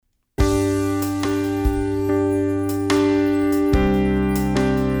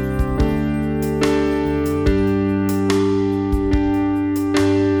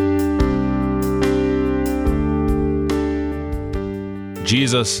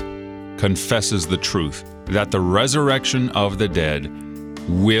Jesus confesses the truth that the resurrection of the dead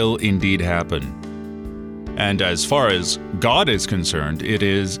will indeed happen. And as far as God is concerned, it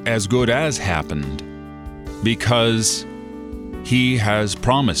is as good as happened, because He has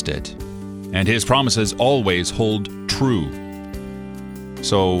promised it, and His promises always hold true.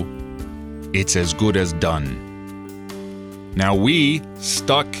 So it's as good as done. Now we,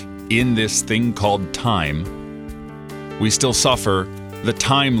 stuck in this thing called time, we still suffer the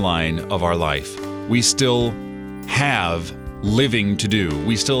timeline of our life. We still have living to do.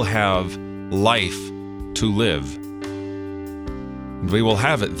 We still have life to live. And we will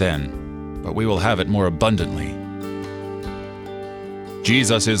have it then, but we will have it more abundantly.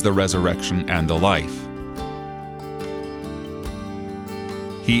 Jesus is the resurrection and the life.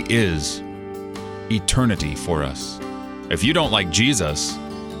 He is eternity for us. If you don't like Jesus,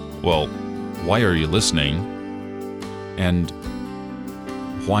 well, why are you listening? And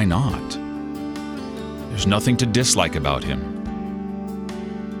why not? There's nothing to dislike about Him.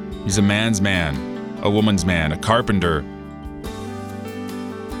 He's a man's man, a woman's man, a carpenter.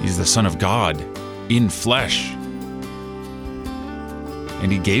 He's the Son of God in flesh.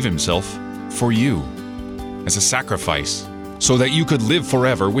 And He gave Himself for you as a sacrifice so that you could live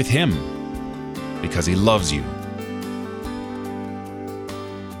forever with Him because He loves you.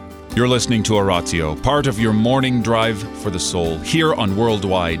 You're listening to Oratio, part of your morning drive for the soul, here on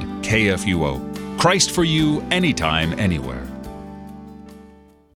Worldwide KFUO. Christ for you, anytime, anywhere.